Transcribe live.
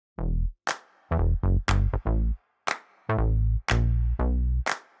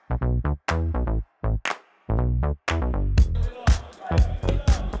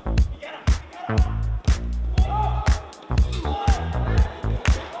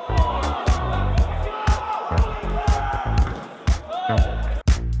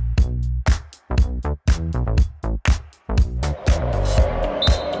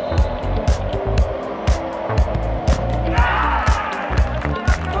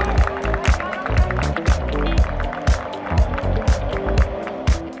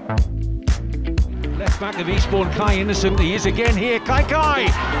of Eastbourne, Kai Innocent. He is again here. Kai!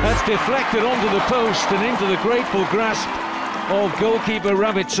 That's deflected onto the post and into the grateful grasp of goalkeeper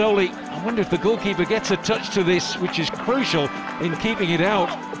Ravizzoli. I wonder if the goalkeeper gets a touch to this, which is crucial in keeping it out.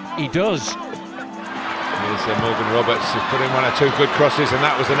 He does. Here's Morgan Roberts, who put in one or two good crosses, and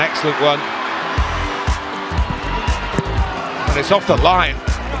that was an excellent one. And it's off the line.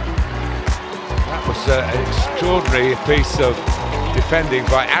 That was an extraordinary piece of defending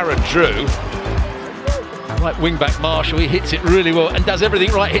by Aaron Drewe. Like wing-back Marshall, he hits it really well and does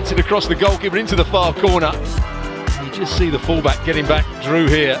everything right, hits it across the goalkeeper into the far corner. You just see the fullback getting back, Drewe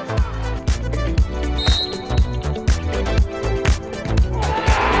here.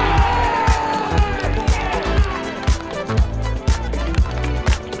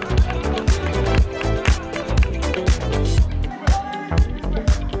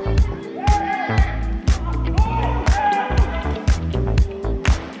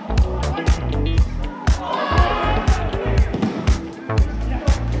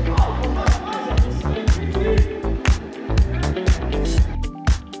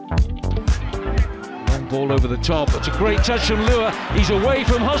 Ball over the top. It's a great touch from Lua. He's away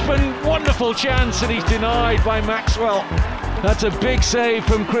from Husband. Wonderful chance, and he's denied by Maxwell. That's a big save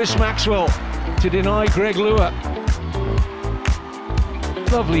from Chris Maxwell to deny Greg Lua.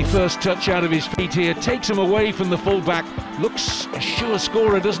 Lovely first touch out of his feet here. Takes him away from the fullback. Looks a sure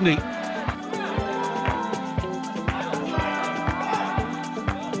scorer, doesn't he?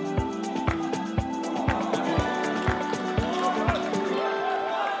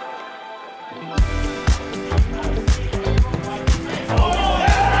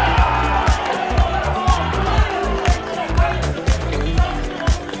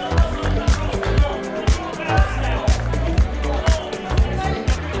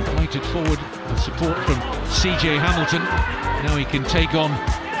 Forward with support from CJ Hamilton. Now he can take on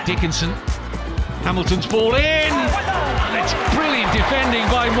Dickinson. Hamilton's ball in! And it's brilliant defending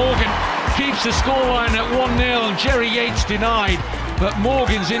by Morgan. Keeps the scoreline at 1-0 and Jerry Yates denied. But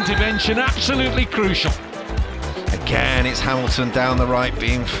Morgan's intervention absolutely crucial. Again, it's Hamilton down the right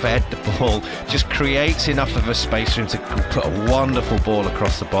being fed the ball. Just creates enough of a space for him to put a wonderful ball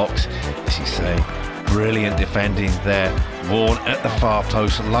across the box. As you say, brilliant defending there. Vaughan at the far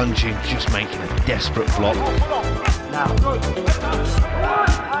post, lunging, just making a desperate block.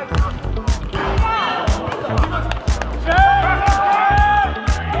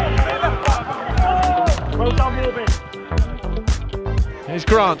 Here's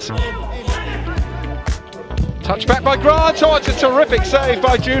Grant. Touch back by Grant. Oh, it's a terrific save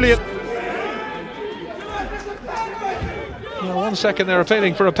by Julian. Well, 1 second they're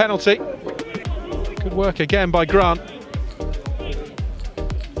appealing for a penalty. Good work again by Grant.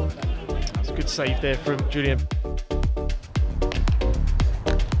 That's a good save there from Julian.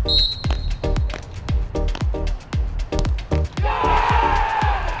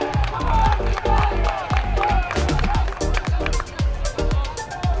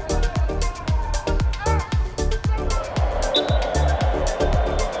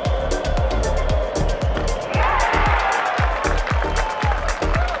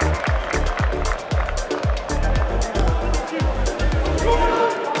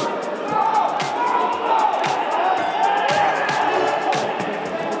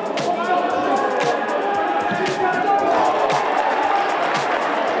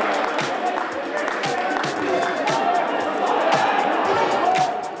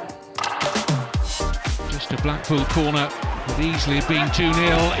 To Blackpool corner, could easily have been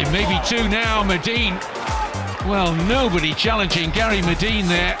 2-0. It may be 2 now. Medine. Well, nobody challenging Gary Medine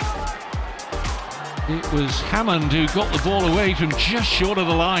there. It was Hammond who got the ball away from just short of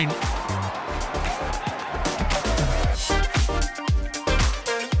the line.